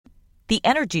The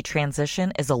energy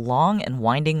transition is a long and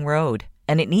winding road,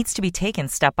 and it needs to be taken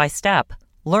step by step.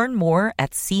 Learn more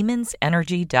at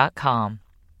SiemensEnergy.com.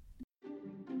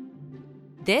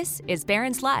 This is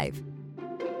Barron's Live.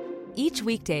 Each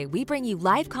weekday, we bring you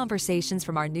live conversations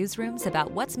from our newsrooms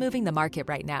about what's moving the market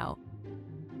right now.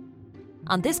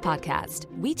 On this podcast,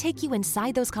 we take you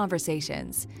inside those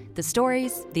conversations, the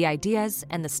stories, the ideas,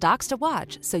 and the stocks to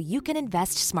watch so you can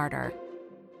invest smarter.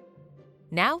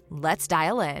 Now, let's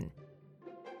dial in.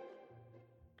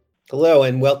 Hello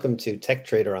and welcome to Tech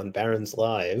Trader on Barron's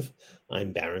Live.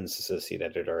 I'm Barron's Associate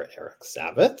Editor, Eric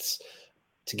Savitz.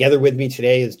 Together with me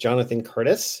today is Jonathan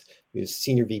Curtis, who's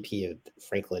Senior VP of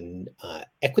Franklin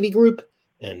Equity Group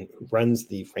and who runs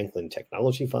the Franklin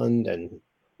Technology Fund and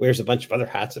wears a bunch of other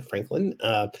hats at Franklin.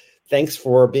 Thanks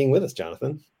for being with us,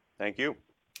 Jonathan. Thank you.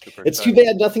 It's too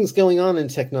bad nothing's going on in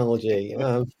technology.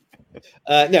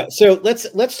 So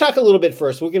let's talk a little bit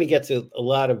first. We're going to get to a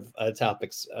lot of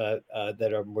topics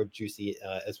that are more juicy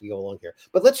as we go along here.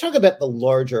 But let's talk about the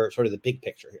larger, sort of the big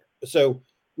picture here. So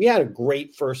we had a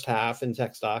great first half in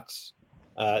tech stocks.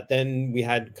 Then we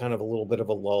had kind of a little bit of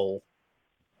a lull,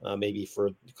 maybe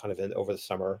for kind of over the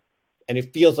summer. And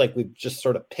it feels like we've just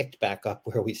sort of picked back up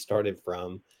where we started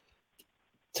from.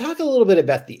 Talk a little bit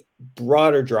about the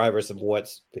broader drivers of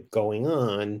what's been going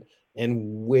on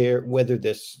and whether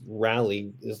this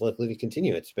rally is likely to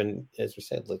continue. It's been, as we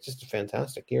said, like just a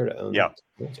fantastic year to own. Yeah.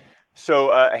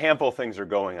 So a handful of things are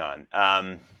going on.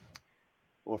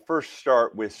 We'll first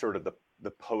start with sort of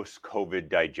the post-COVID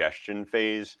digestion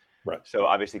phase. Right. So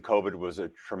obviously COVID was a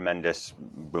tremendous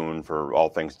boon for all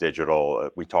things digital.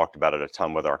 We talked about it a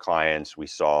ton with our clients. We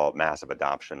saw massive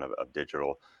adoption of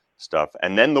digital stuff.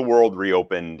 And then the world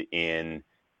reopened in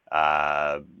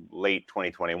late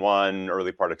 2021,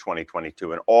 early part of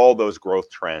 2022, and all those growth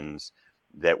trends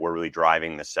that were really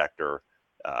driving the sector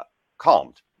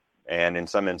calmed, and in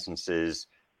some instances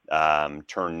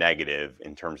turned negative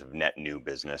in terms of net new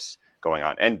business going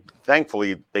on. And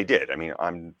thankfully they did. I mean,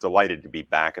 I'm delighted to be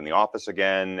back in the office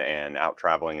again and out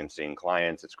traveling and seeing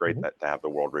clients. It's great to have the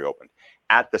world reopened.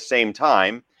 At the same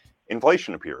time,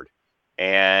 inflation appeared.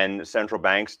 And central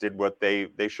banks did what they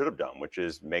should have done, which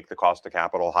is make the cost of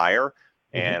capital higher.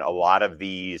 And a lot of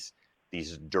these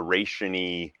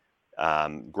duration-y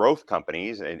growth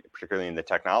companies, and particularly in the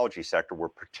technology sector, were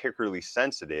particularly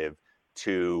sensitive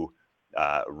to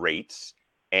rates,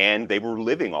 and they were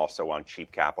living also on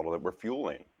cheap capital that were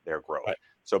fueling their growth. Right.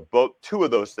 So two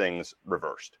of those things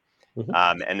reversed,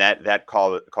 and that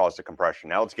caused a compression.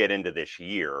 Now let's get into this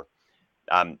year.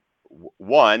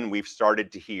 One, we've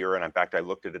started to hear, and in fact, I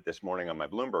looked at it this morning on my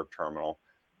Bloomberg terminal.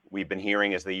 We've been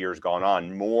hearing as the year's gone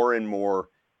on more and more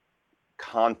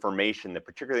confirmation that,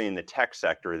 particularly in the tech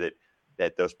sector,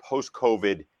 that those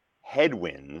post-COVID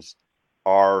headwinds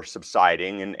are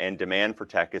subsiding and demand for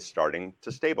tech is starting to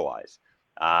stabilize.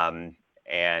 And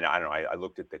I don't know, I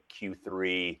looked at the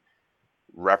Q3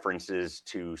 references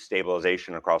to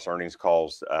stabilization across earnings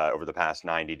calls over the past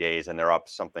 90 days, and they're up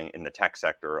something in the tech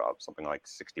sector, up something like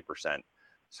 60%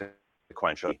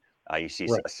 sequentially. You see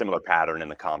a similar pattern in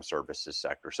the comm services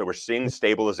sector. So we're seeing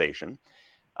stabilization,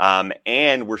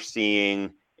 and we're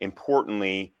seeing,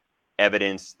 importantly,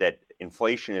 evidence that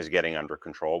inflation is getting under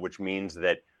control, which means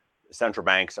that central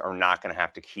banks are not going to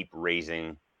have to keep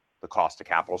raising the cost of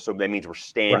capital. So that means we're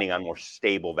standing on more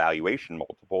stable valuation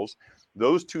multiples.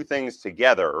 Those two things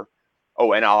together.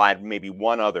 Oh, and I'll add maybe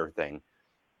one other thing.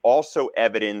 Also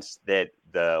evidence that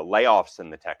the layoffs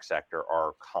in the tech sector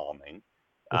are calming,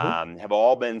 have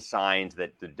all been signs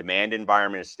that the demand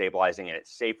environment is stabilizing and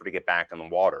it's safer to get back on the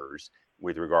waters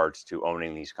with regards to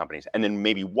owning these companies. And then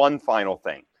maybe one final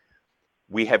thing.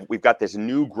 We've got this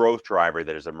new growth driver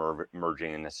that is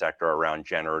emerging in the sector around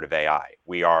generative AI.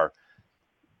 We are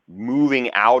moving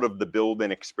out of the build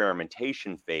and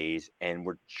experimentation phase, and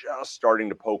we're just starting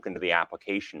to poke into the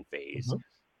application phase.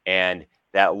 And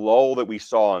that lull that we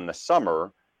saw in the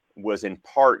summer was in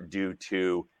part due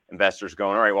to investors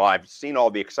going, all right, well, I've seen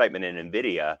all the excitement in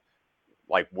NVIDIA.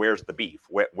 Like, where's the beef?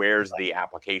 Where's the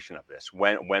application of this?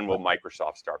 When will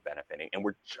Microsoft start benefiting? And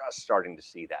we're just starting to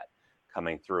see that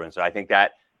coming through. And so I think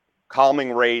that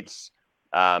calming rates,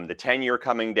 the 10-year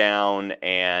coming down,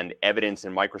 and evidence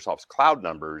in Microsoft's cloud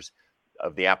numbers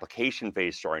of the application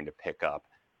phase starting to pick up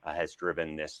has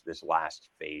driven this last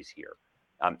phase here.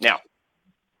 Now,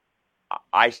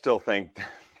 I still think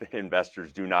that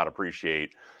investors do not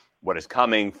appreciate what is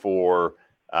coming for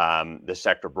the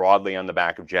sector broadly on the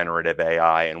back of generative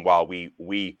AI. And while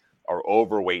we are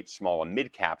overweight small and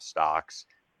mid-cap stocks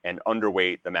and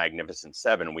underweight the Magnificent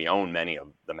Seven, we own many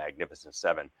of the Magnificent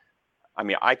Seven. I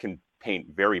mean, I can paint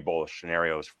very bullish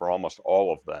scenarios for almost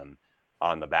all of them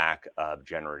on the back of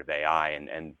generative AI,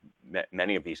 and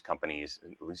many of these companies,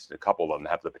 at least a couple of them,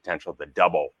 have the potential to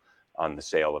double on the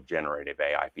sale of generative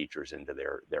AI features into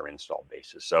their install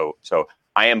bases. So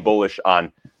I am bullish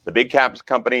on the big cap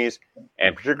companies,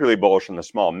 and particularly bullish on the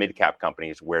small mid cap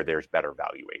companies where there's better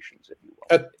valuations, if you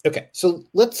will. Okay, so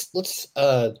let's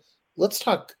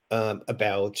talk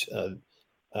about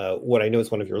what I know is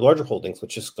one of your larger holdings,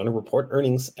 which is going to report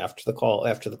earnings after the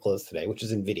close today, which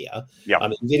is NVIDIA. Yeah.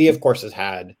 NVIDIA, of course, has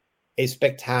had a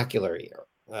spectacular year.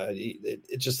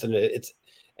 The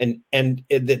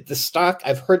stock,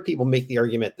 I've heard people make the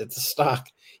argument that the stock,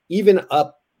 even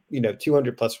up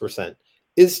 200+%,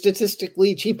 is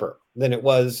statistically cheaper than it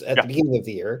was at the beginning of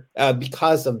the year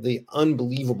because of the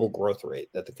unbelievable growth rate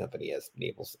that the company has been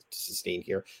able to sustain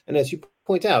here. And as you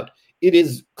point out, it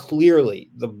is clearly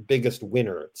the biggest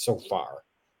winner so far.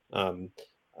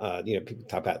 People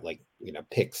talk about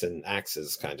picks and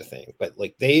axes kind of thing, but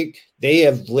they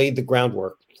have laid the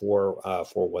groundwork for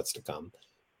what's to come.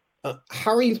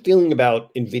 How are you feeling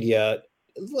about NVIDIA?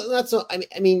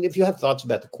 I mean, if you have thoughts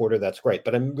about the quarter, that's great.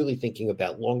 But I'm really thinking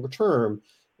about longer term.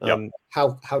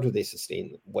 How do they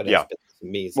sustain what has been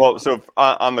amazing? Well, so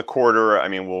on the quarter, I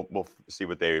mean, we'll see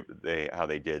what how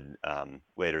they did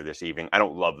later this evening. I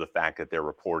don't love the fact that they're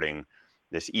reporting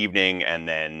this evening, and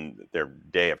then their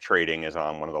day of trading is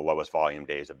on one of the lowest volume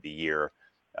days of the year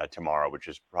tomorrow, which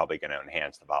is probably going to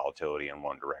enhance the volatility in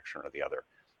one direction or the other.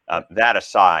 That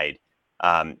aside,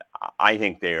 I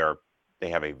think they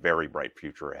have a very bright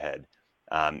future ahead,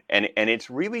 and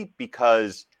it's really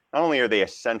because not only are they an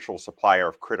essential supplier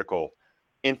of critical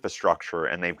infrastructure,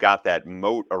 and they've got that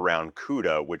moat around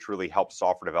CUDA, which really helps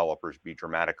software developers be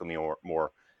dramatically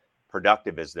more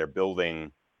productive as they're building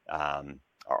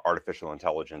artificial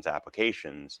intelligence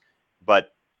applications.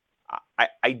 But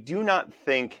I do not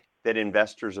think that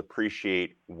investors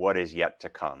appreciate what is yet to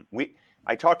come.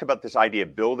 I talked about this idea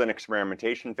of build and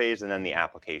experimentation phase and then the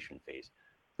application phase.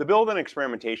 The build and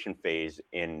experimentation phase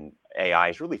in AI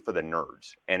is really for the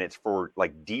nerds, and it's for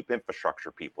deep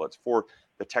infrastructure people. It's for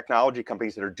the technology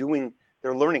companies that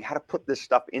they're learning how to put this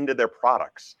stuff into their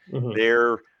products. Mm-hmm.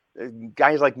 They're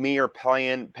guys like me are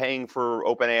paying for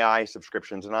OpenAI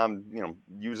subscriptions, and I'm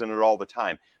using it all the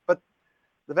time. But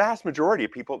the vast majority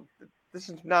of people, this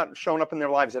is not shown up in their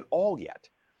lives at all yet.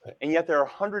 Right. And yet there are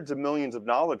hundreds of millions of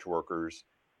knowledge workers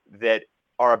that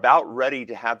are about ready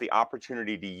to have the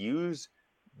opportunity to use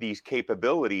these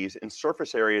capabilities in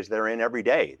surface areas they're in every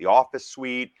day. The Office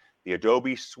suite, the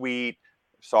Adobe suite,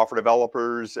 software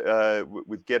developers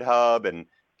with GitHub and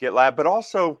GitLab, but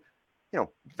also,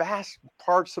 vast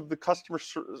parts of the customer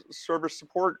service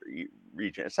support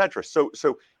region, et cetera. So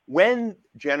when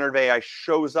generative AI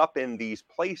shows up in these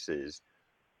places,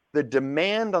 the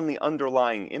demand on the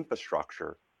underlying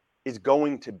infrastructure is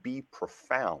going to be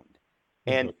profound.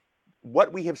 Mm-hmm. And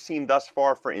what we have seen thus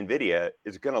far for NVIDIA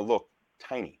is going to look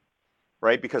tiny,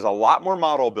 right? Because a lot more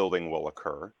model building will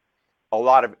occur, a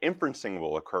lot of inferencing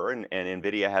will occur, and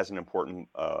NVIDIA has an important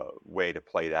way to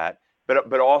play that.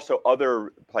 But also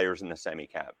other players in the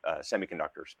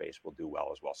semiconductor space will do well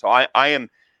as well. So I am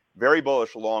very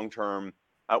bullish long term.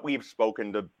 We've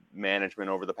spoken to management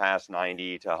over the past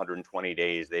 90 to 120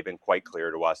 days. They've been quite clear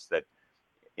to us that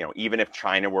even if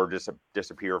China were to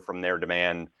disappear from their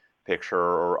demand picture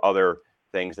or other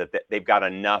things, that they've got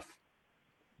enough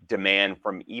demand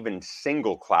from even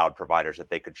single cloud providers that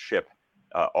they could ship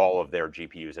all of their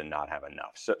GPUs and not have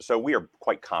enough. So we are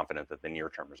quite confident that the near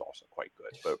term is also quite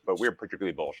good, but we're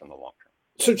particularly bullish on the long term.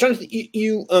 So Jonathan,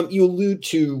 you allude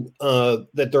to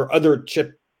that there are other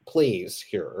chip plays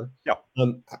here. Yeah.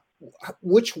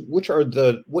 Which are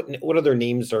what other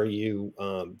names are you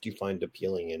do you find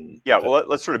appealing? And well,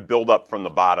 let's sort of build up from the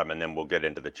bottom, and then we'll get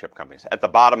into the chip companies. At the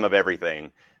bottom of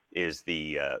everything is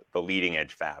the leading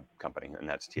edge fab company, and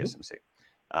that's TSMC.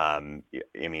 I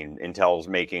mean, Intel's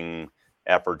making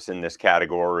efforts in this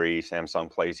category.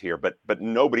 Samsung plays here, but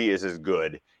nobody is as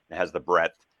good and has the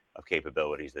breadth of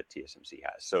capabilities that TSMC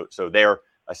has. So they're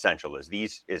essential. As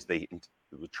the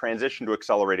transition to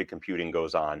accelerated computing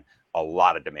goes on, a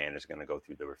lot of demand is going to go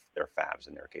through their fabs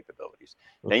and their capabilities.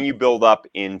 Mm-hmm. Then you build up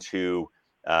into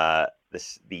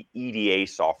the EDA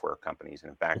software companies,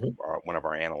 and in fact, mm-hmm. One of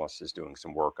our analysts is doing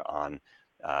some work on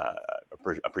a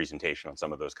presentation on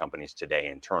some of those companies today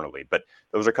internally. But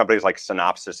those are companies like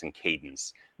Synopsys and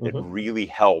Cadence that mm-hmm. really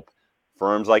help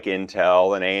firms like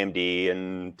Intel and AMD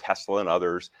and Tesla and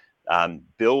others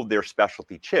build their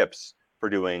specialty chips for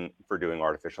doing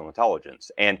artificial intelligence.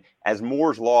 And as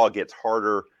Moore's law gets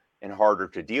harder and harder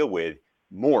to deal with,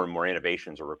 more and more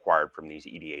innovations are required from these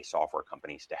EDA software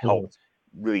companies to help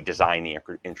mm-hmm. really design the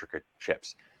intricate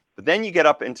chips. But then you get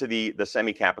up into the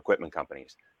semi-cap equipment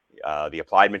companies, the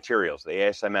Applied Materials, the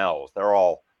ASMLs. They're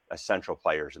all essential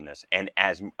players in this. And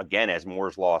as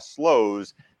Moore's law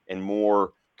slows and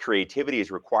more creativity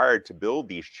is required to build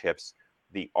these chips,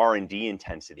 the R&D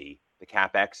intensity, the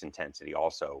CapEx intensity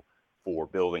also for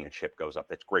building a chip goes up.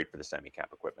 That's great for the semi-cap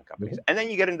equipment companies. And then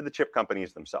you get into the chip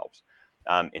companies themselves.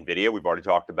 NVIDIA, we've already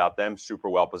talked about them, super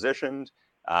well positioned.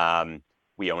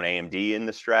 We own AMD in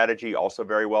the strategy, also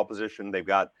very well positioned. They've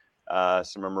got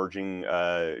some emerging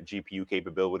GPU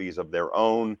capabilities of their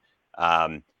own.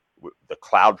 The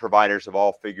cloud providers have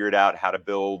all figured out how to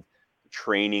build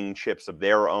training chips of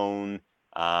their own.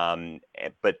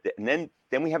 But then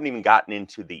we haven't even gotten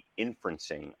into the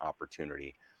inferencing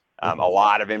opportunity. A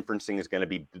lot of inferencing is going to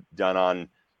be done on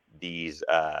these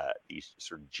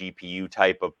sort of GPU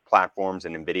type of platforms,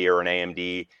 and NVIDIA or an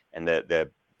AMD, and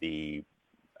the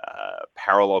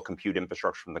parallel compute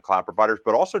infrastructure from the cloud providers,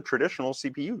 but also traditional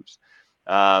CPUs.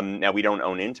 Now, we don't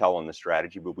own Intel on the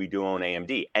strategy, but we do own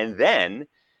AMD. And then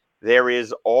there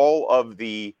is all of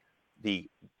the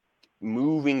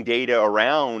moving data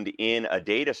around in a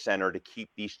data center to keep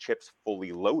these chips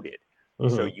fully loaded.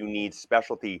 So you need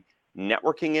specialty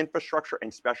networking infrastructure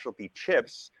and specialty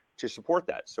chips to support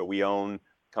that. So we own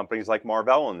companies like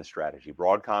Marvell in the strategy.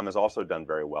 Broadcom has also done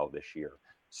very well this year.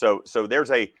 So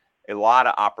there's a lot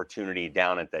of opportunity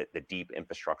down at the deep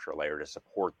infrastructure layer to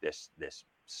support this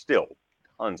still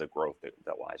tons of growth that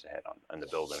lies ahead on the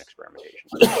build and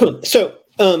experimentation. So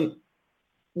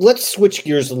let's switch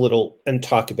gears a little and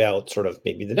talk about sort of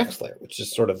maybe the next layer, which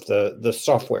is sort of the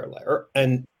software layer.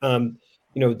 And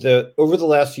over the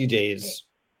last few days,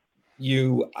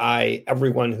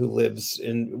 everyone who lives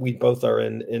we both are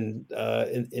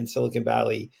in Silicon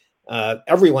Valley.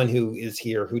 Everyone who is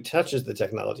here, who touches the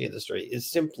technology industry, is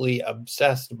simply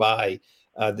obsessed by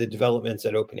the developments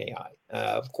at OpenAI.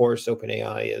 Of course,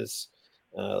 OpenAI is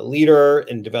a leader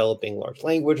in developing large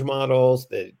language models.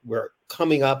 That we're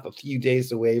coming up a few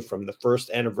days away from the first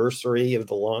anniversary of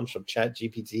the launch of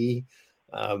ChatGPT.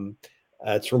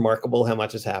 It's remarkable how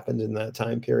much has happened in that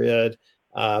time period.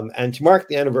 And to mark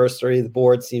the anniversary, the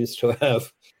board seems to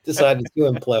have decided to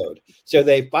implode. So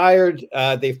they fired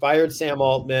Sam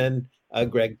Altman,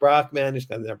 Greg Brockman, who's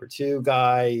kind of the number 2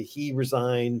 guy. He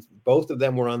resigned. Both of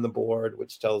them were on the board,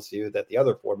 which tells you that the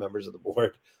other 4 members of the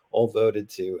board all voted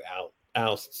to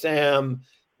oust Sam.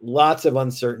 Lots of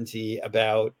uncertainty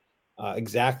about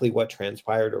exactly what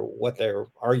transpired or what they're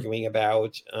arguing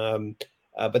about.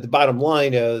 But the bottom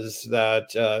line is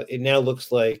that it now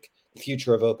looks like the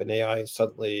future of OpenAI is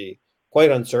suddenly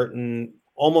quite uncertain.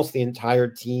 Almost the entire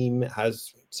team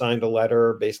has signed a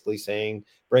letter basically saying,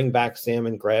 bring back Sam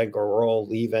and Greg or we're all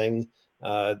leaving.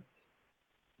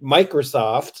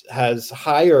 Microsoft has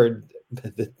hired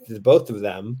both of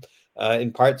them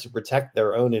in part to protect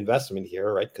their own investment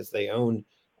here, right? Because they own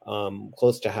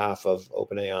close to half of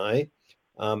OpenAI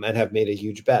and have made a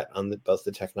huge bet on both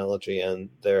the technology and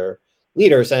their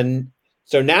leaders. And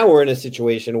so now we're in a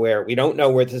situation where we don't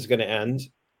know where this is going to end.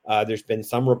 There's been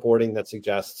some reporting that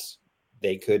suggests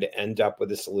they could end up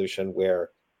with a solution where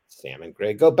Sam and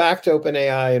Greg go back to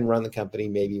OpenAI and run the company,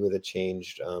 maybe with a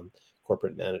changed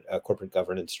corporate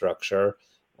governance structure,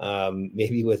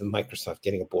 maybe with Microsoft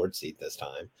getting a board seat this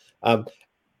time.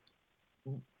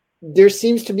 There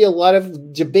seems to be a lot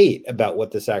of debate about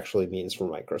what this actually means for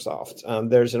Microsoft.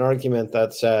 There's an argument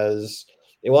that says,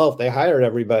 well, if they hired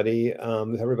everybody,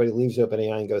 if everybody leaves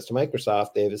OpenAI and goes to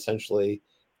Microsoft, they've essentially,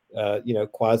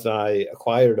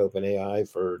 quasi-acquired OpenAI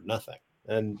for nothing.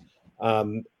 And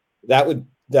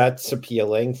that's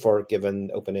appealing given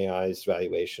OpenAI's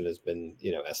valuation has been,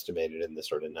 estimated in the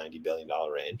sort of $90 billion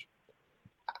range.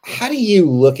 How do you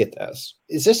look at this?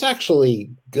 Is this actually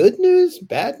good news,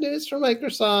 bad news for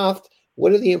Microsoft?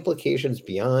 What are the implications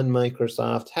beyond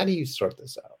Microsoft? How do you sort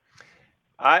this out?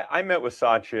 I met with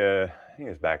Satya, I think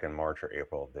it was back in March or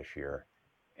April of this year.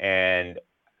 And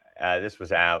this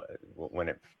was out when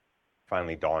it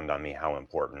finally dawned on me how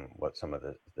important what some of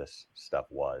this stuff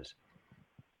was.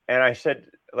 And I said,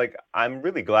 I'm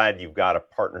really glad you've got a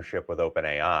partnership with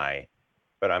OpenAI,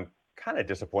 but I'm kind of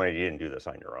disappointed you didn't do this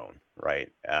on your own, right?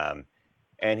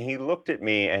 And he looked at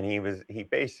me and he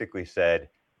basically said,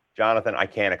 Jonathan, I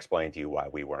can't explain to you why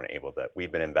we weren't able to.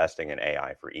 We've been investing in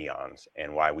AI for eons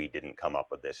and why we didn't come up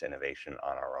with this innovation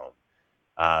on our own.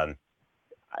 I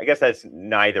guess that's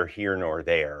neither here nor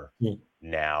there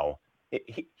now.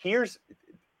 This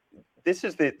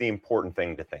is the important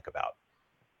thing to think about.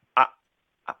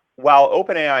 While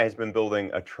OpenAI has been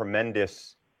building a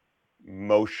tremendous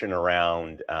motion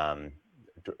around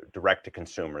direct to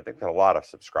consumer, they've got a lot of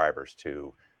subscribers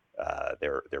to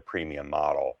their premium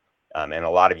model. and a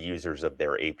lot of users of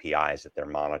their APIs that they're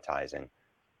monetizing.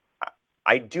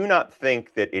 I do not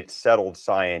think that it's settled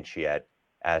science yet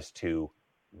as to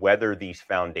whether these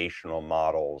foundational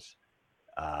models,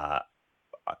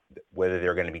 whether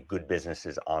they're going to be good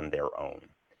businesses on their own.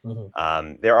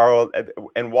 There are,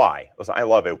 and why? Listen, I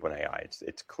love OpenAI.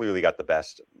 It's clearly got the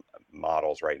best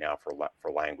models right now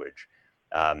for language.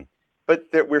 But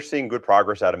we're seeing good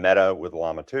progress out of Meta with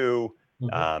Llama 2.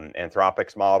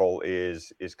 Anthropic's model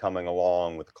is coming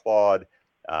along with Claude.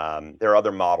 There are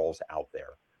other models out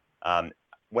there.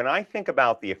 When I think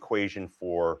about the equation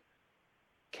for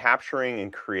capturing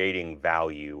and creating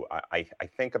value, I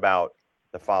think about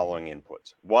the following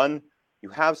inputs. One, you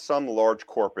have some large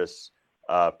corpus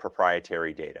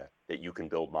proprietary data that you can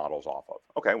build models off of.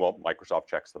 Okay, well, Microsoft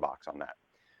checks the box on that.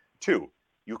 Two,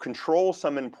 you control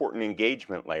some important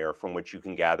engagement layer from which you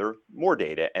can gather more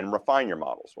data and refine your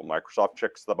models. Well, Microsoft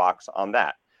checks the box on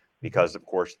that because, of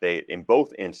course, in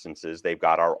both instances, they've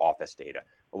got our Office data,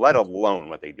 let alone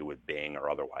what they do with Bing or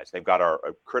otherwise. They've got our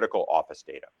critical Office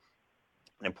data.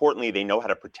 And importantly, they know how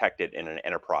to protect it in an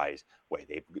enterprise way.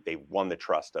 They've won the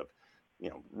trust of,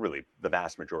 really the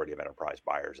vast majority of enterprise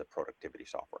buyers of productivity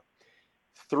software.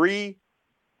 Three,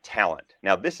 talent.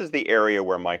 Now, this is the area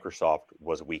where Microsoft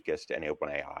was weakest and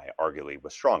OpenAI arguably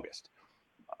was strongest.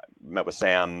 I met with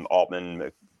Sam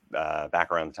Altman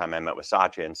back around the time I met with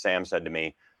Satya, and Sam said to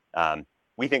me,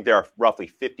 we think there are roughly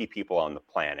 50 people on the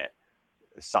planet,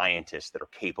 scientists that are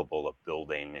capable of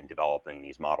building and developing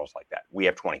these models like that. We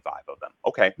have 25 of them.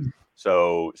 Okay,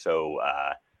 so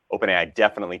OpenAI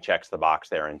definitely checks the box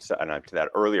there. And to that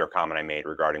earlier comment I made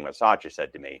regarding what Satya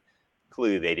said to me,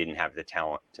 clearly they didn't have the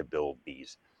talent to build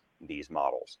these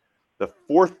models. The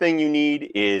fourth thing you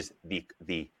need is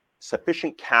the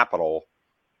sufficient capital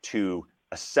to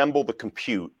assemble the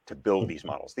compute to build these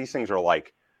models. These things are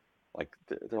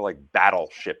they're like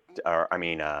battleship,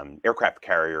 aircraft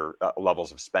carrier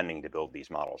levels of spending to build these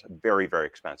models. Very, very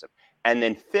expensive. And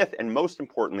then fifth, and most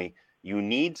importantly, you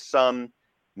need some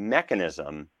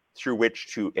mechanism through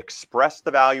which to express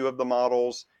the value of the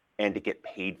models and to get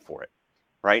paid for it,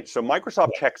 right? So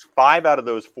Microsoft checks 5 out of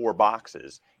those 4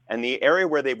 boxes. And the area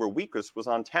where they were weakest was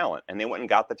on talent. And they went and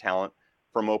got the talent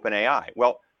from OpenAI.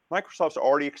 Well, Microsoft's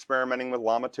already experimenting with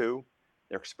Llama 2.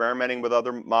 They're experimenting with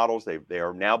other models. They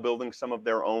are now building some of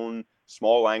their own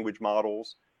small language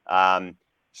models.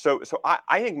 So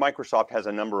I think Microsoft has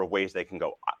a number of ways they can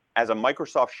go. As a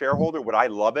Microsoft shareholder, would I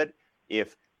love it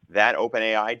if that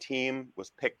OpenAI team was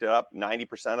picked up,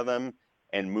 90% of them,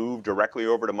 and moved directly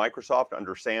over to Microsoft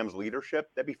under Sam's leadership?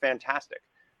 That'd be fantastic.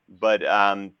 But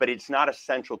it's not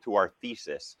essential to our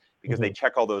thesis because they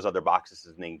check all those other boxes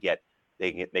and they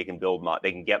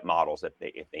can get models if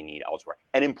they need elsewhere.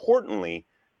 And importantly,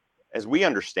 as we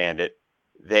understand it,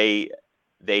 they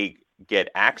get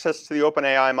access to the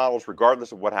OpenAI models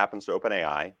regardless of what happens to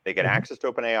OpenAI. They get access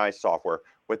to OpenAI software.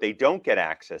 What they don't get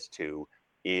access to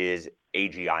is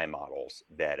AGI models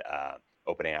that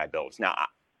OpenAI builds. Now,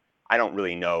 I don't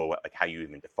really know how you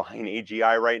even define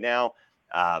AGI right now,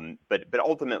 but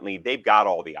ultimately they've got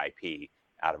all the IP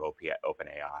out of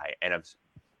OpenAI, and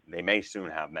they may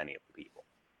soon have many of the people.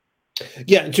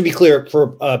 Yeah, to be clear,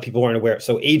 for people who aren't aware,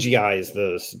 so AGI is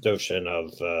the notion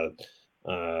of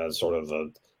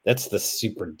that's the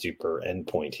super duper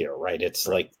endpoint here, right? It's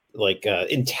like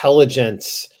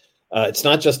intelligence. It's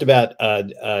not just about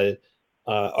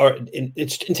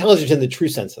it's intelligence in the true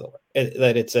sense of the word.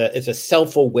 That it's a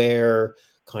self-aware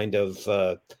kind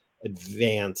of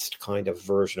advanced kind of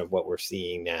version of what we're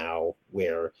seeing now,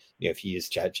 where if you use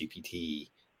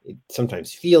ChatGPT, it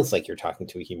sometimes feels like you're talking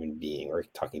to a human being or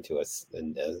talking to a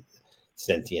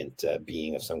sentient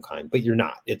being of some kind, but you're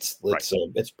not. It's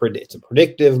a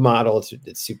predictive model.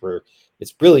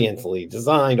 It's brilliantly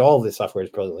designed. All of this software is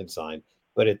brilliantly designed,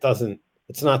 but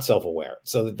it's not self-aware.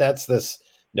 So that's this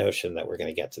notion that we're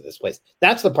going to get to this place.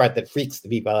 That's the part that freaks the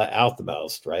people out the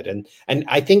most, right? And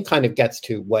I think kind of gets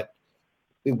to what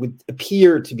it would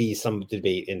appear to be some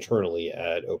debate internally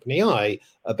at OpenAI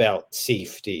about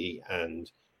safety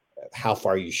and how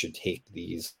far you should take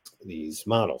these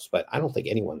models. But I don't think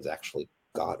anyone's actually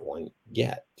got one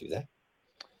yet, do they?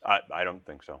 I don't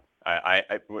think so.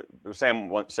 Sam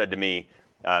once said to me,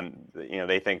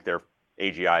 they think their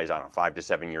AGI is, 5 to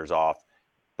 7 years off,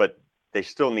 but they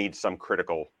still need some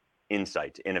critical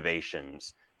insight,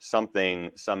 innovations, some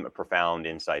profound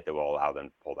insight that will allow them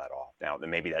to pull that off. Now,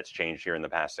 maybe that's changed here in the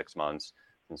past 6 months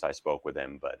since I spoke with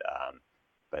him, but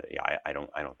yeah, I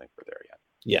don't think we're there yet.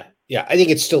 Yeah. I think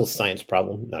it's still a science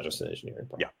problem, not just an engineering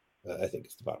problem. I think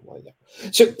is the bottom line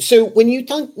there. So when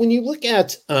you look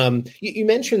at, you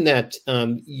mentioned that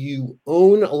you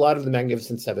own a lot of the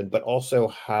Magnificent Seven, but also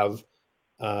have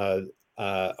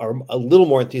are a little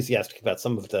more enthusiastic about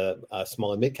some of the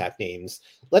small and mid cap names.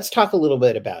 Let's talk a little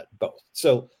bit about both.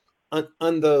 So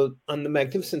on the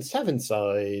Magnificent Seven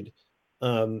side,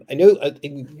 I know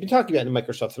you've been talking about in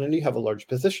Microsoft, and I know you have a large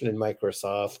position in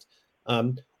Microsoft.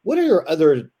 What are your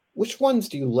other? Which ones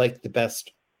do you like the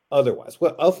best? Otherwise,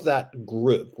 well, of that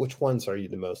group, which ones are you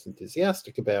the most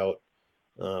enthusiastic about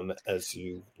as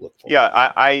you look forward? Yeah,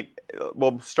 I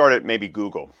will start at maybe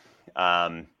Google.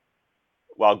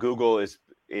 While Google is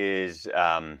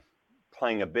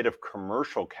playing a bit of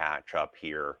commercial catch up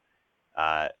here,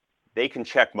 they can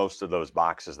check most of those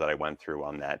boxes that I went through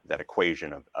on that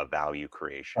equation of value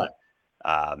creation.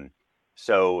 Right.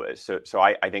 So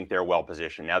I think they're well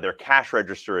positioned. Now their cash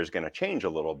register is going to change a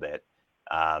little bit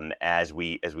as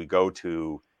we go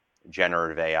to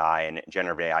generative AI, and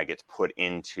generative AI gets put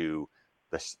into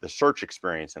the search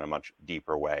experience in a much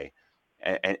deeper way.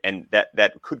 And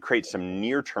that could create some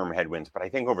near-term headwinds, but I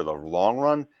think over the long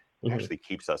run, it actually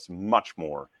keeps us much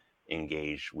more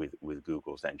engaged with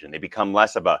Google's engine. They become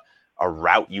less of a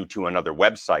route you to another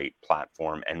website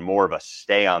platform and more of a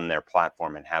stay on their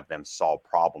platform and have them solve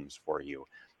problems for you.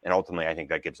 And ultimately, I think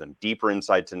that gives them deeper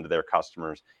insights into their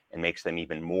customers and makes them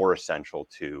even more essential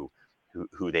to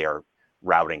who they are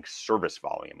routing service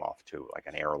volume off to, like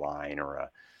an airline or a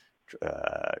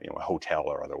hotel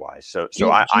or otherwise. So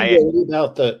I worry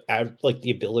about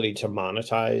the ability to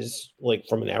monetize, like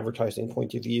from an advertising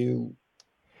point of view.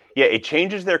 Yeah, it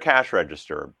changes their cash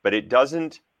register, but it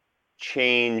doesn't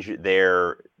change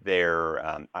their.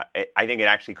 I think it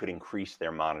actually could increase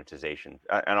their monetization.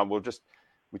 And I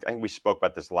think we spoke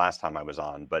about this last time I was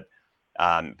on, but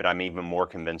I'm even more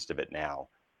convinced of it now.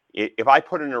 If I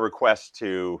put in a request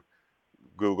to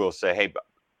Google, say, hey,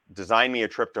 design me a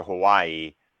trip to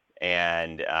Hawaii,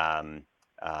 and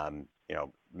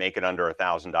make it under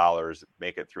 $1,000,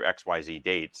 make it through XYZ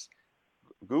dates.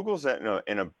 Google's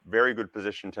in a very good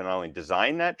position to not only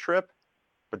design that trip,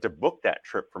 but to book that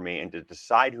trip for me and to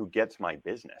decide who gets my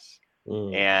business.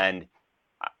 And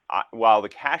while the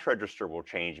cash register will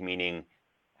change, meaning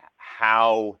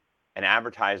how an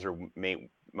advertiser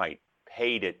might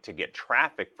pay to get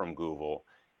traffic from Google,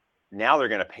 now they're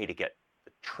going to pay to get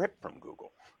the trip from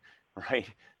Google, right?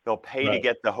 They'll pay to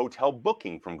get the hotel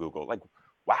booking from Google. Like,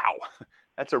 wow,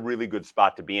 that's a really good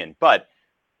spot to be in. But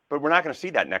we're not going to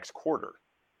see that next quarter.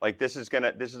 Like this is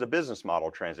a business model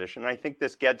transition. And I think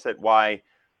this gets at why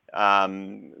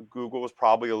Google was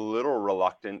probably a little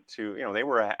reluctant to, they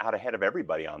were out ahead of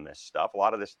everybody on this stuff. A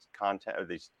lot of this content or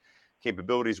these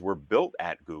capabilities were built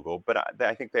at Google, but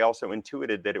I think they also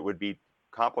intuited that it would be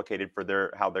complicated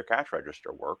for how their cash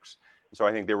register works. So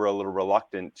I think they were a little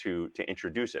reluctant to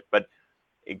introduce it. But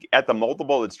at the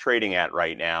multiple it's trading at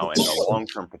right now and the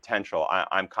long-term potential,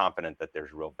 I'm confident that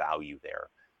there's real value there.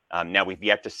 Now, we've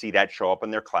yet to see that show up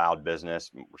in their cloud business.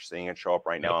 We're seeing it show up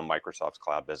right now in Microsoft's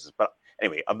cloud business. But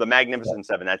anyway, of the Magnificent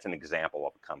Seven, that's an example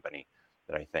of a company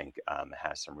that I think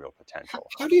has some real potential.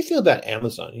 How do you feel about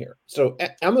Amazon here? So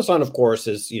Amazon, of course,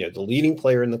 is the leading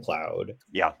player in the cloud.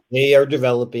 Yeah, they are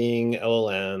developing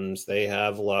LLMs. They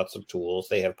have lots of tools.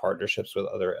 They have partnerships with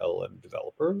other LLM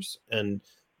developers, and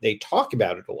they talk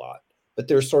about it a lot. But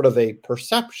there's sort of a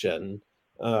perception.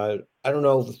 I don't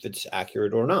know if it's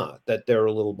accurate or not, that they're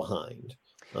a little behind.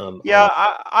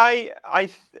 I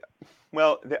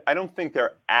don't think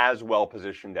they're as well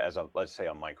positioned as let's say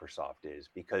a Microsoft is,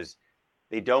 because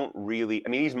they don't really. I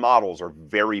mean, these models are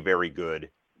very, very good.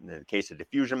 In the case of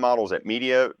diffusion models, at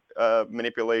media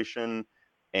manipulation,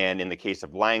 and in the case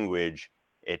of language,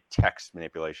 at text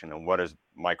manipulation. And what is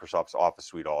Microsoft's Office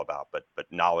suite all about? But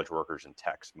knowledge workers and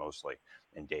text mostly,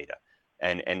 and data.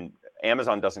 And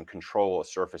Amazon doesn't control a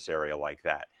surface area like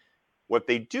that. What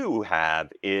they do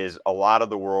have is a lot of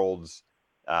the world's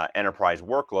enterprise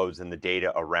workloads and the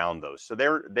data around those. So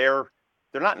they're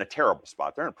not in a terrible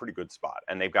spot. They're in a pretty good spot,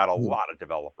 and they've got a lot of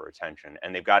developer attention,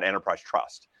 and they've got enterprise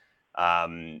trust.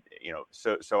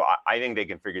 So I think they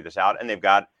can figure this out, and they've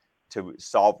got to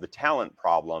solve the talent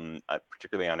problem,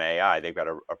 particularly on AI. They've got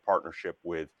a partnership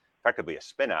with effectively a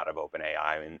spin out of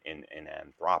OpenAI in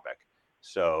Anthropic.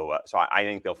 So I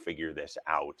think they'll figure this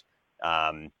out.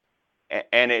 And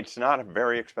it's not a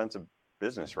very expensive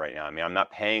business right now. I mean, I'm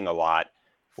not paying a lot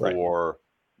for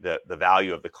the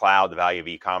value of the cloud, the value of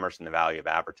e-commerce, and the value of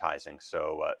advertising.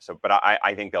 But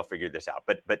I think they'll figure this out.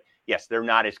 But yes, they're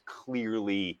not as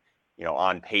clearly,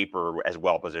 on paper as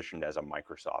well positioned as a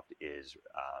Microsoft is.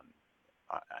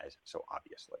 So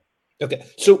obviously. Okay.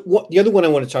 So the other one I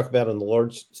want to talk about on the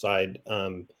large side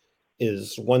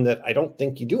is one that I don't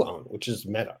think you do own, which is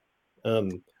Meta.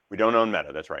 We don't own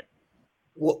Meta. That's right.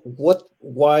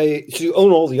 Why? So you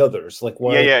own all the others? Like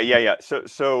why? Yeah.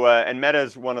 And Meta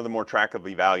is one of the more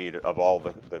attractively valued of all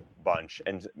the bunch,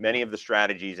 and many of the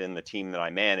strategies in the team that I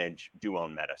manage do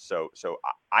own Meta. So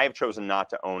I have chosen not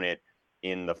to own it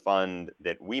in the fund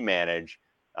that we manage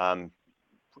for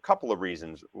a couple of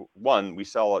reasons. One, we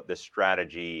sell this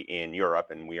strategy in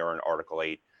Europe, and we are an Article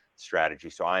 8 strategy,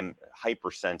 so I'm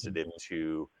hypersensitive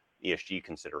to ESG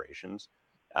considerations.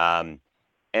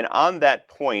 And on that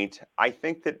point, I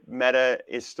think that Meta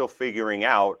is still figuring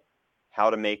out how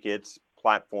to make its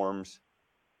platforms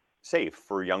safe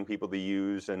for young people to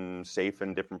use and safe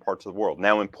in different parts of the world.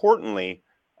 Now, importantly,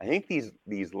 I think these,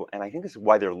 and I think this is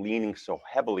why they're leaning so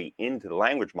heavily into the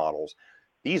language models.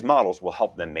 These models will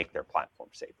help them make their platform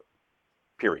safer.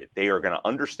 Period. They are going to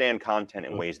understand content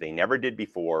in ways they never did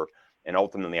before, and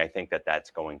ultimately, I think that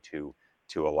that's going to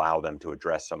allow them to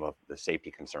address some of the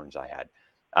safety concerns I had.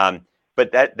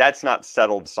 But that's not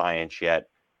settled science yet.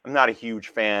 I'm not a huge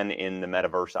fan in the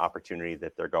metaverse opportunity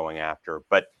that they're going after,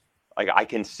 but I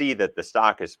can see that the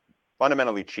stock is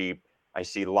fundamentally cheap. I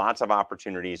see lots of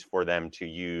opportunities for them to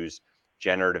use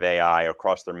generative AI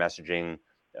across their messaging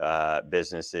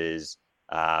businesses,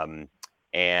 and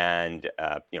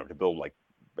to build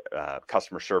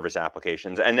customer service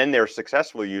applications. And then they're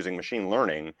successfully using machine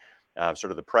learning,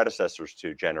 sort of the predecessors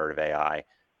to generative AI,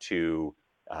 to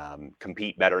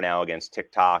compete better now against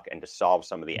TikTok and to solve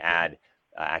some of the ad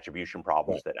attribution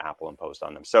problems that Apple imposed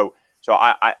on them. So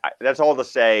I that's all to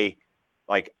say,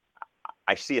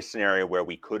 I see a scenario where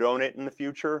we could own it in the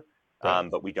future,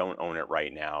 but we don't own it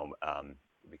right now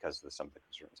because of some of the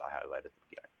concerns I highlighted at the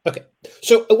beginning. Okay,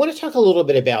 so I want to talk a little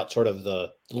bit about sort of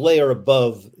the layer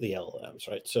above the LLMs,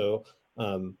 right? So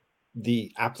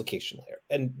the application layer,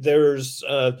 and there's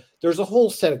a whole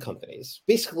set of companies.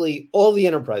 Basically, all the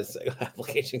enterprise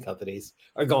application companies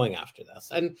are going after this,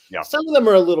 and some of them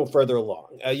are a little further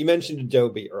along. You mentioned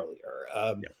Adobe earlier.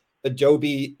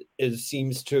 Adobe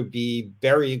seems to be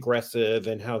very aggressive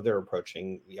in how they're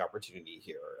approaching the opportunity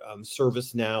here.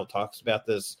 ServiceNow talks about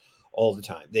this all the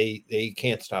time. They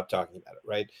can't stop talking about it,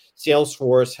 right?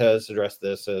 Salesforce has addressed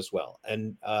this as well,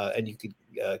 and you could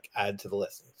add to the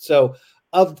list. So,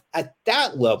 at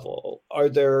that level, are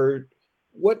there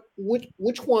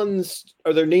which ones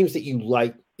are there names that you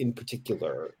like in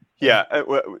particular? Yeah,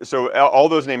 so all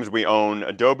those names we own.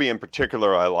 Adobe in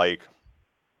particular, I like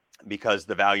because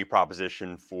the value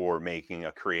proposition for making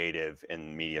a creative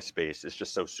in media space is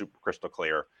just so super crystal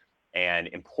clear, and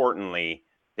importantly,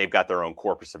 they've got their own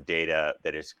corpus of data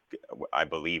that is, I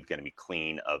believe, going to be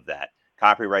clean of that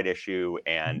copyright issue,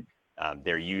 and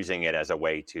they're using it as a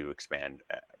way to expand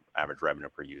average revenue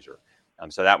per user.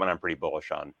 So that one I'm pretty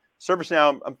bullish on.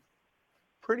 ServiceNow, I'm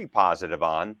pretty positive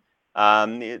on.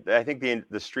 I think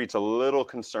the street's a little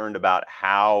concerned about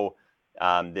how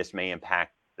this may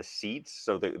impact the seats.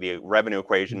 So the revenue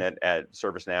equation at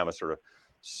ServiceNow is sort of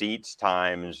seats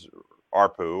times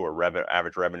ARPU, or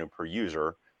average revenue per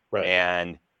user. Right.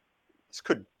 And this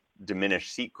could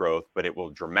diminish seat growth, but it will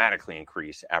dramatically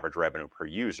increase average revenue per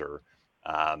user,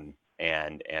 and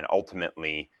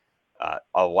ultimately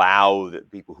allow the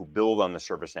people who build on the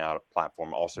ServiceNow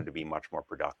platform also to be much more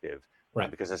productive, right?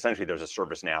 Because essentially there's a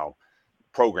ServiceNow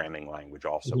programming language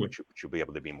also, which you'll be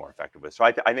able to be more effective with. So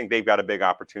I think they've got a big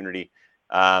opportunity.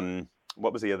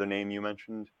 What was the other name you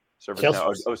mentioned?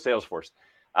 ServiceNow. Salesforce.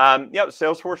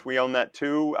 Salesforce, we own that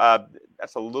too.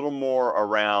 That's a little more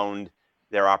around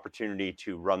their opportunity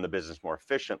to run the business more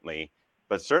efficiently,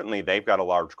 but certainly they've got a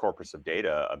large corpus of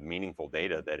data, of meaningful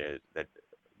data that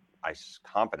I'm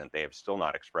confident they have still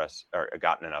not expressed or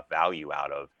gotten enough value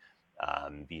out of,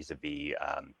 vis-a-vis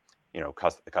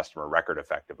the customer record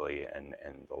effectively and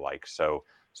the like. So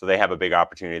they have a big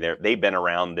opportunity there. They've been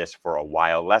around this for a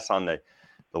while, less on the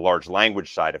large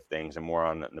language side of things and more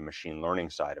on the machine learning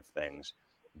side of things.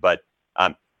 But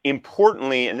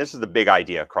importantly, and this is the big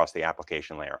idea across the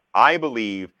application layer, I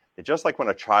believe that just like when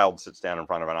a child sits down in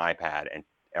front of an iPad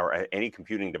or any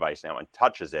computing device now and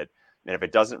touches it, and if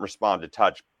it doesn't respond to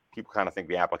touch, people kind of think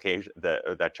the application,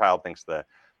 that child thinks the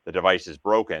device is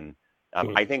broken.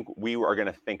 I think we are going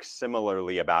to think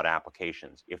similarly about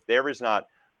applications. If there is not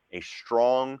a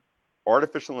strong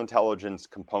artificial intelligence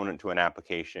component to an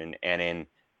application, and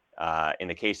in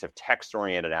the case of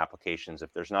text-oriented applications,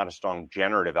 if there's not a strong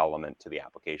generative element to the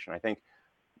application, I think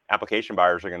application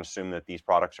buyers are going to assume that these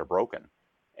products are broken.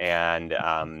 And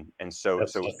so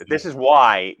this is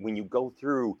why when you go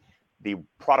through the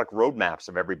product roadmaps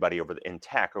of everybody in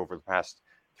tech over the past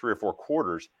 3 or 4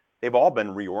 quarters, they've all been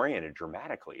reoriented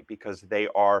dramatically because they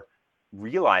are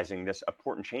realizing this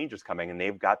important change is coming, and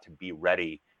they've got to be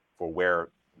ready for where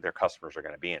their customers are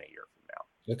going to be in a year from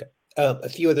now. Okay. A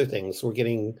few other things. We're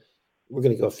going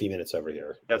to go a few minutes over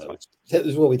here. That's fine. This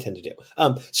is what we tend to do.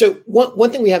 So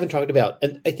one thing we haven't talked about,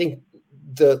 and I think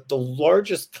the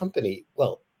largest company,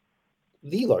 well,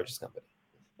 the largest company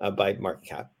by market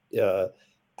cap,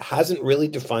 hasn't really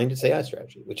defined its AI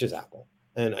strategy, which is Apple.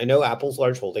 And I know Apple's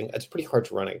large holding. It's pretty hard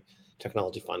to run a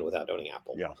technology fund without owning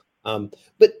Apple. Yeah.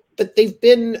 But they've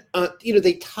been,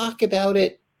 they talk about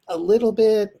it a little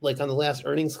bit, like on the last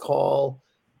earnings call.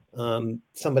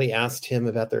 Somebody asked him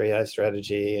about their AI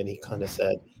strategy, and he kind of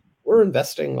said, "We're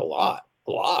investing a lot."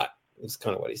 Is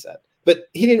kind of what he said. But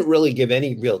he didn't really give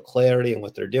any real clarity on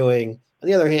what they're doing. On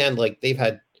the other hand, like they've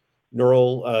had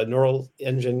neural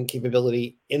engine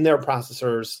capability in their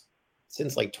processors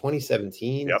since like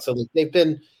 2017. Yep. So like they've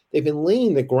been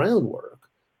laying the groundwork.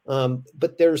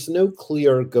 But there's no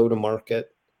clear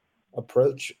go-to-market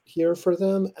approach here for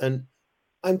them. And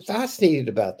I'm fascinated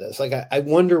about this. Like, I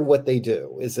wonder what they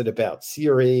do. Is it about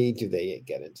Siri? Do they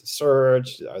get into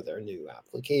search? Are there new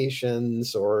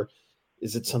applications, or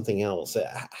is it something else?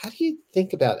 How do you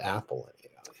think about Apple and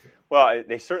AI? Well,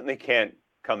 they certainly can't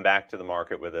come back to the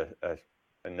market with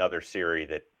another Siri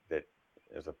that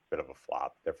is a bit of a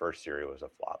flop. Their first Siri was a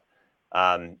flop.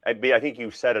 I think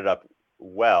you set it up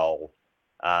well.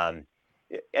 And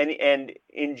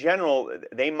in general,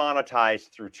 they monetize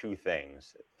through two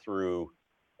things: through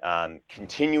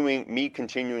continuing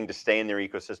to stay in their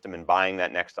ecosystem and buying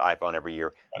that next iPhone every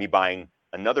year, me buying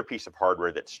another piece of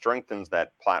hardware that strengthens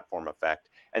that platform effect,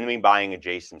 and me buying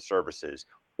adjacent services,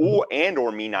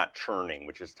 or me not churning,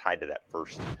 which is tied to that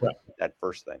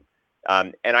first thing.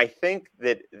 And I think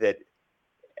that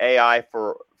AI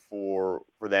for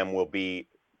them will be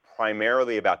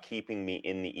primarily about keeping me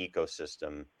in the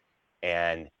ecosystem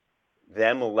and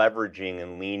them leveraging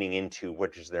and leaning into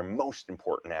which is their most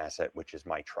important asset, which is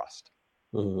my trust.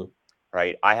 Mm-hmm.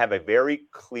 Right? I have a very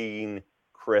clean,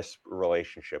 crisp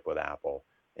relationship with Apple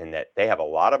in that they have a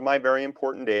lot of my very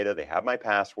important data. They have my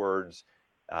passwords,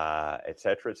 et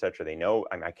cetera, et cetera. They know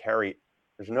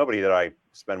there's nobody that I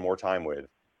spend more time with,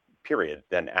 period,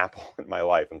 than Apple in my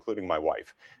life, including my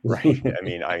wife. Right? I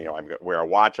mean, I wear a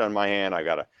watch on my hand. I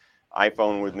got an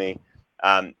iPhone with me.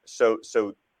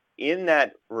 So in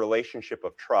that relationship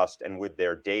of trust and with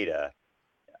their data,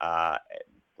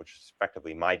 which is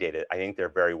effectively my data, I think they're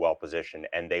very well positioned,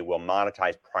 and they will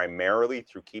monetize primarily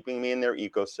through keeping me in their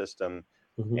ecosystem,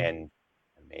 and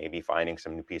maybe finding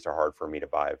some new piece of hardware for me to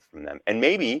buy from them, and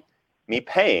maybe me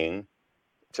paying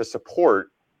to support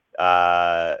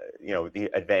the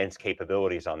advanced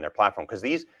capabilities on their platform,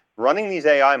 because running these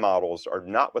AI models are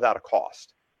not without a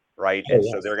cost. Right. And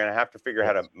so they're going to have to figure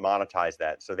out how to monetize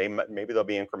that. So maybe there'll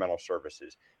be incremental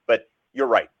services. But you're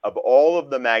right. Of all of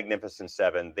the Magnificent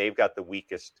Seven, they've got the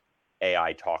weakest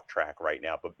AI talk track right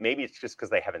now. But maybe it's just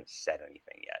because they haven't said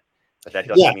anything yet. But that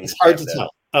doesn't mean it's hard to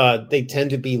tell. They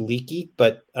tend to be leaky,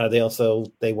 but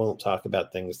they won't talk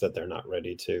about things that they're not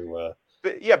ready to.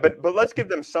 But let's give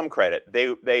them some credit.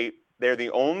 They're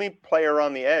the only player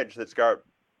on the edge that's got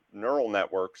neural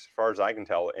networks, as far as I can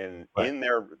tell, in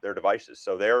their devices.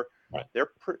 So they're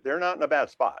not in a bad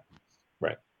spot.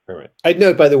 Right. I'd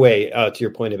note, by the way, to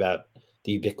your point about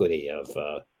the ubiquity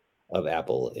of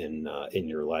Apple in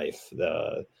your life.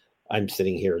 I'm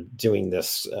sitting here doing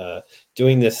this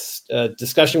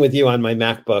discussion with you on my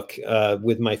MacBook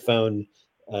with my phone,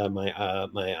 my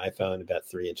iPhone about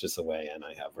 3 inches away, and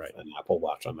I have an Apple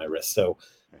Watch on my wrist. So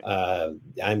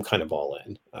I'm kind of all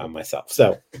in myself.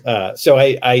 So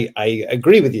I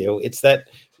agree with you. It's that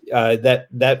and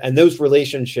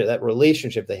that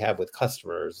relationship they have with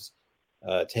customers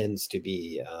tends to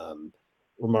be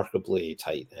remarkably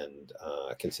tight and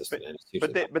consistent.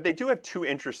 But they do have two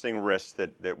interesting risks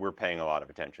that we're paying a lot of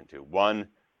attention to. One,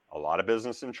 a lot of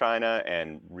business in China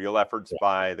and real efforts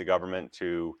by the government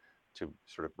to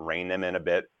sort of rein them in a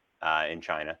bit in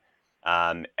China.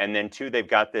 And then two, they've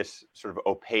got this sort of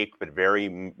opaque but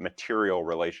very material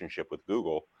relationship with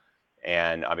Google.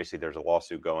 And obviously there's a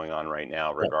lawsuit going on right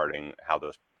now regarding how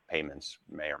those payments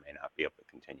may or may not be able to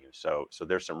continue. So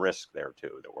there's some risk there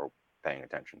too that we're paying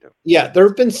attention to. Yeah, there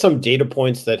have been some data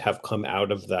points that have come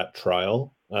out of that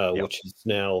trial, which is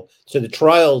now, so the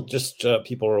trial, just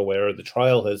people are aware, the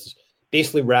trial has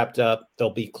basically wrapped up.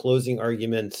 There'll be closing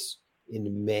arguments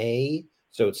in May,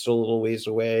 so it's still a little ways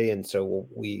away. And so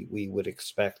we would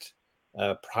expect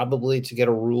probably to get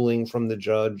a ruling from the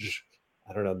judge,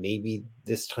 I don't know, maybe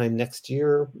this time next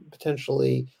year,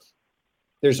 potentially.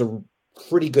 There's a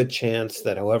pretty good chance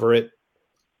that however it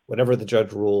whatever the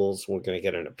judge rules, we're going to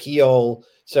get an appeal.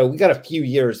 So we got a few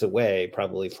years away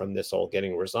probably from this all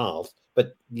getting resolved.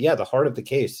 But yeah, the heart of the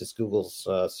case is Google's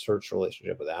search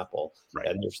relationship with Apple. Right.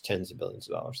 And there's tens of billions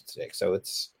of dollars at stake. So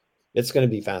it's going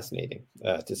to be fascinating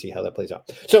to see how that plays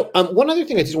out. So one other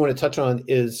thing I just want to touch on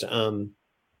is some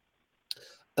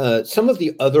of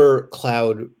the other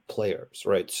cloud players,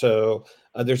 right? So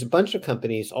there's a bunch of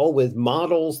companies all with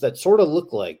models that sort of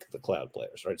look like the cloud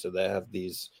players, right? So they have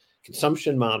these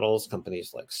consumption models,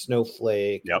 companies like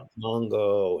Snowflake, Yep. and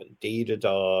Mongo, and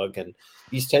Datadog, and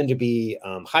these tend to be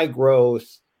high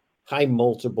growth, high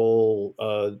multiple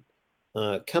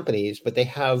companies, but they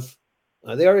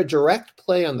are a direct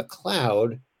play on the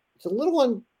cloud. It's a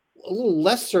little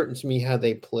less certain to me how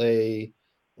they play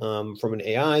from an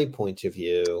AI point of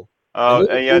view.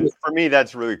 For me,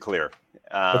 that's really clear.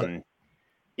 Okay.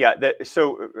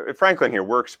 So at Franklin here,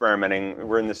 we're experimenting.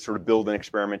 We're in this sort of build and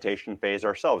experimentation phase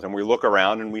ourselves. And we look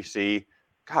around and we see,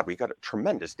 God, we got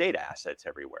tremendous data assets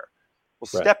everywhere. Well,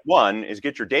 Right. Step one is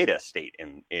get your data estate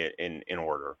in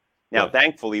order. Now, Right.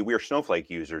 Thankfully, we're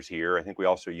Snowflake users here. I think we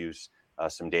also use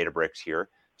some Databricks here.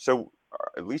 So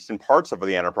at least in parts of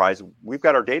the enterprise, we've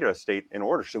got our data estate in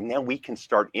order. So now we can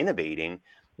start innovating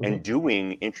and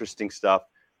doing interesting stuff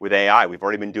with AI. We've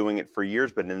already been doing it for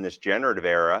years, but in this generative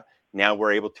era, now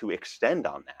we're able to extend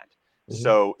on that.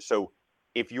 So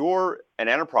if you're an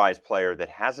enterprise player that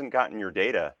hasn't gotten your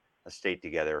data estate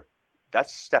together,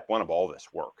 that's step one of all this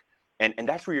work. And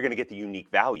that's where you're going to get the unique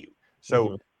value.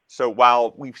 So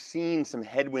while we've seen some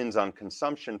headwinds on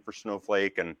consumption for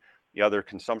Snowflake and the other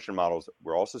consumption models,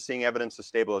 we're also seeing evidence of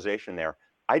stabilization there.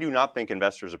 I do not think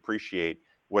investors appreciate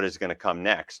what is going to come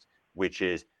next, which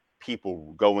is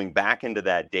people going back into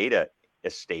that data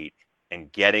estate and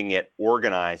getting it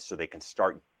organized so they can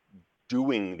start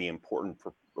doing the important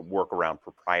work around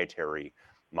proprietary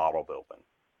model building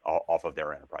off of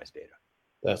their enterprise data.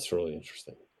 That's really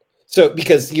interesting. So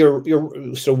because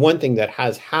so one thing that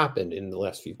has happened in the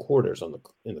last few quarters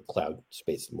in the cloud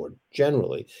space more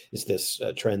generally is this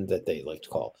trend that they like to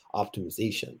call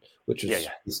optimization, which is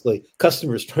basically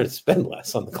customers trying to spend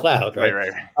less on the cloud, right?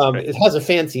 Right. It has a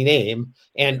fancy name,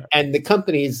 and the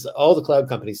companies, all the cloud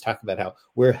companies, talk about how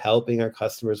we're helping our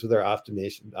customers with their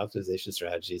optimization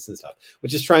strategies and stuff,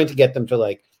 which is trying to get them to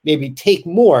like maybe take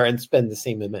more and spend the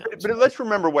same amount. But let's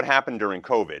remember what happened during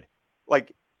COVID.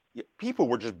 Like, people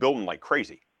were just building like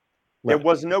crazy. Right. There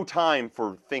was no time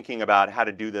for thinking about how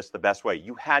to do this the best way.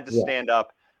 You had to stand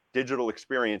up digital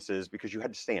experiences because you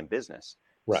had to stay in business.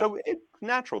 Right. So it's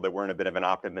natural that we're in a bit of an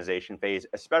optimization phase,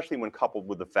 especially when coupled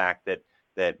with the fact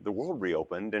that the world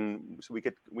reopened, and so we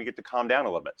get to calm down a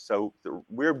little bit. So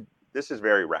this is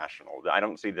very rational. I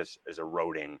don't see this as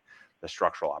eroding the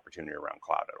structural opportunity around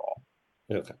cloud at all.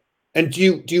 Okay. And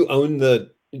do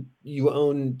you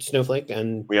own Snowflake?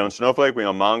 And we own Snowflake, we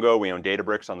own Mongo, we own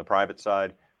Databricks on the private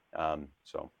side.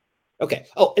 Okay.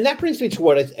 Oh, and that brings me to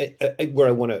what where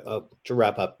I want to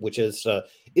wrap up, which is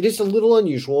it is a little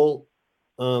unusual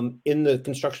in the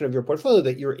construction of your portfolio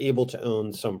that you're able to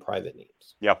own some private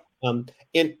names. Yeah. And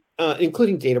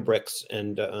including Databricks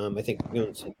and I think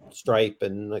Stripe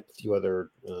and like a few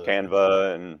other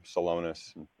Canva and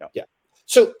Celonis. Yeah.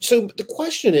 So the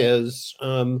question is,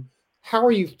 how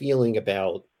are you feeling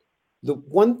about the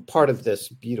one part of this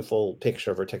beautiful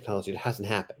picture of our technology that hasn't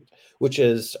happened, which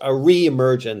is a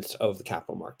re-emergence of the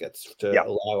capital markets to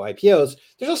allow IPOs?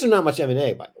 There's also not much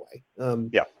M&A, by the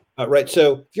way. Right.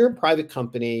 So if you're a private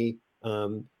company,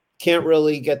 can't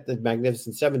really get the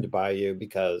Magnificent Seven to buy you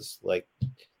because like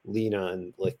Lena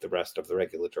and like the rest of the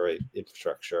regulatory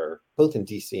infrastructure, both in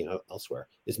DC and elsewhere,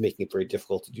 is making it very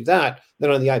difficult to do that.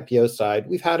 Then on the IPO side,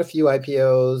 we've had a few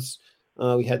IPOs.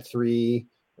 We had 3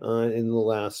 in the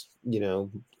last,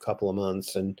 couple of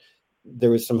months, and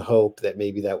there was some hope that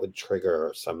maybe that would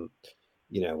trigger some,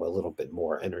 a little bit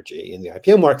more energy in the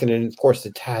IPO market, and of course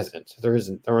it hasn't.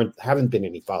 Haven't been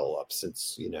any follow-ups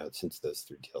since those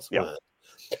 3 deals went.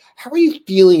 How are you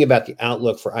feeling about the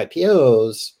outlook for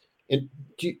IPOs? And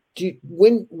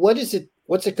what's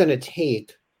it going to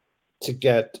take to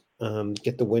get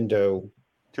the window?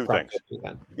 2 things.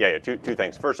 Two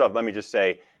things. First off, let me just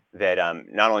say that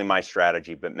not only my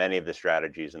strategy, but many of the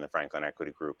strategies in the Franklin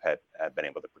Equity Group have been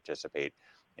able to participate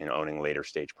in owning later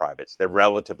stage privates. They're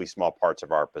relatively small parts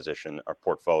of our position, our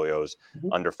portfolios,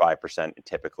 under 5%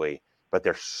 typically, but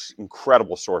they're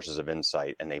incredible sources of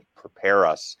insight, and they prepare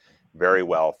us very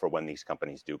well for when these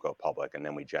companies do go public, and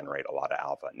then we generate a lot of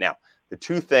alpha. Now, the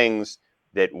 2 things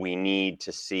that we need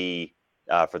to see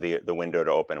for the window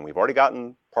to open, and we've already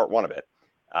gotten part 1 of it.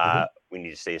 We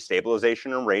need to see a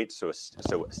stabilization in rates, so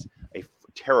a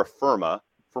terra firma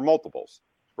for multiples.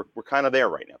 We're kind of there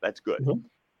right now. That's good.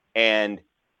 And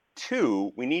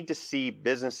two, we need to see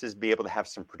businesses be able to have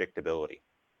some predictability,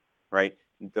 right?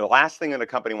 The last thing that a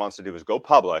company wants to do is go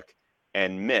public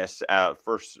and miss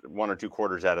first 1 or 2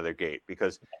 quarters out of their gate,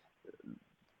 because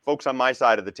folks on my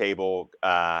side of the table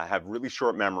have really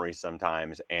short memories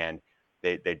sometimes, and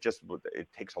they just, it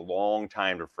takes a long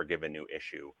time to forgive a new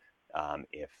issue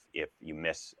if you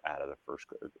miss out of the first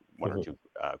 1 or 2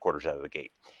 quarters out of the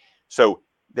gate. So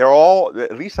they're all,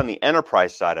 at least on the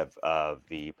enterprise side of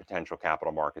the potential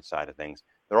capital market side of things,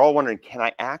 they're all wondering, can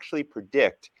I actually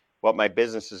predict what my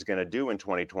business is going to do in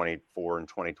 2024 and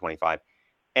 2025?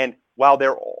 And while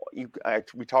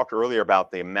we talked earlier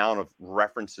about the amount of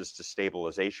references to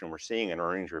stabilization we're seeing in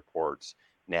earnings reports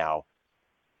now,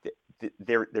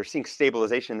 they're seeing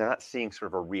stabilization. They're not seeing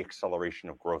sort of a reacceleration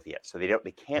of growth yet. So they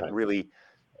can't really,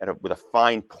 with a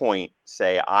fine point,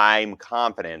 say, I'm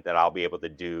confident that I'll be able to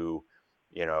do,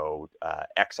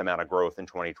 X amount of growth in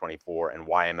 2024 and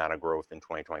Y amount of growth in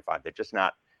 2025. They're just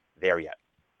not there yet.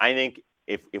 I think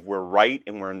if we're right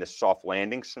and we're in this soft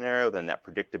landing scenario, then that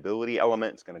predictability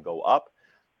element is going to go up,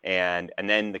 and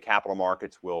then the capital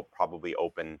markets will probably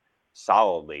open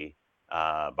solidly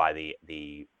by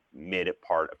the mid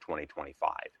part of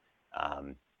 2025.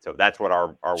 So that's what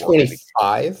our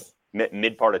 25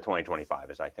 mid part of 2025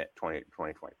 is, I think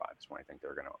 2025 is when I think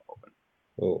they're going to open.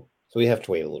 Oh, so we have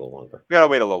to wait a little longer. We got to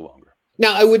wait a little longer.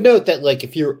 Now, I would note that, like,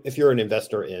 if you're an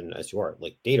investor in, as you are,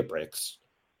 like Databricks,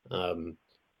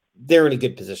 they're in a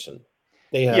good position.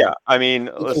 They have, I mean,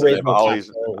 listen,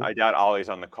 I doubt Ollie's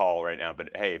on the call right now, but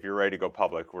hey, if you're ready to go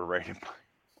public, we're ready to buy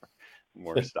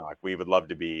more stock. We would love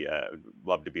to be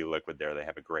liquid there. They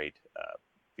have a great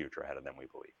future ahead of them, we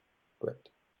believe. Great,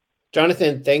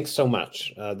 Jonathan, thanks so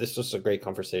much. This was a great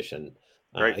conversation.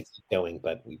 Great. I keep going,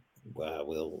 but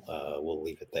we'll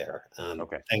leave it there.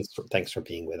 Okay. Thanks for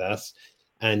being with us,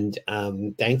 and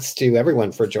thanks to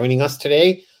everyone for joining us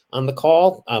today on the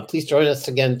call. Please join us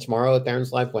again tomorrow at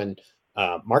Barron's Live when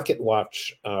Market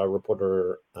Watch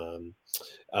reporter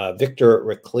Victor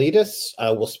Recladis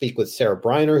will speak with Sarah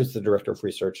Briner, who's the director of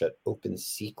research at Open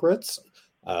Secrets,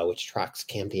 which tracks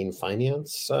campaign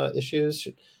finance issues.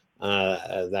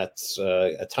 That's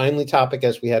a timely topic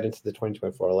as we head into the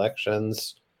 2024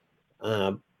 elections.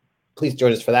 Please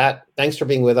join us for that. Thanks for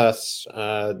being with us.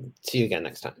 See you again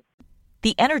next time.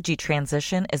 The energy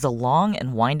transition is a long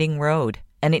and winding road,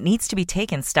 and it needs to be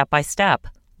taken step by step.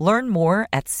 Learn more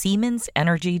at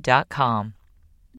SiemensEnergy.com.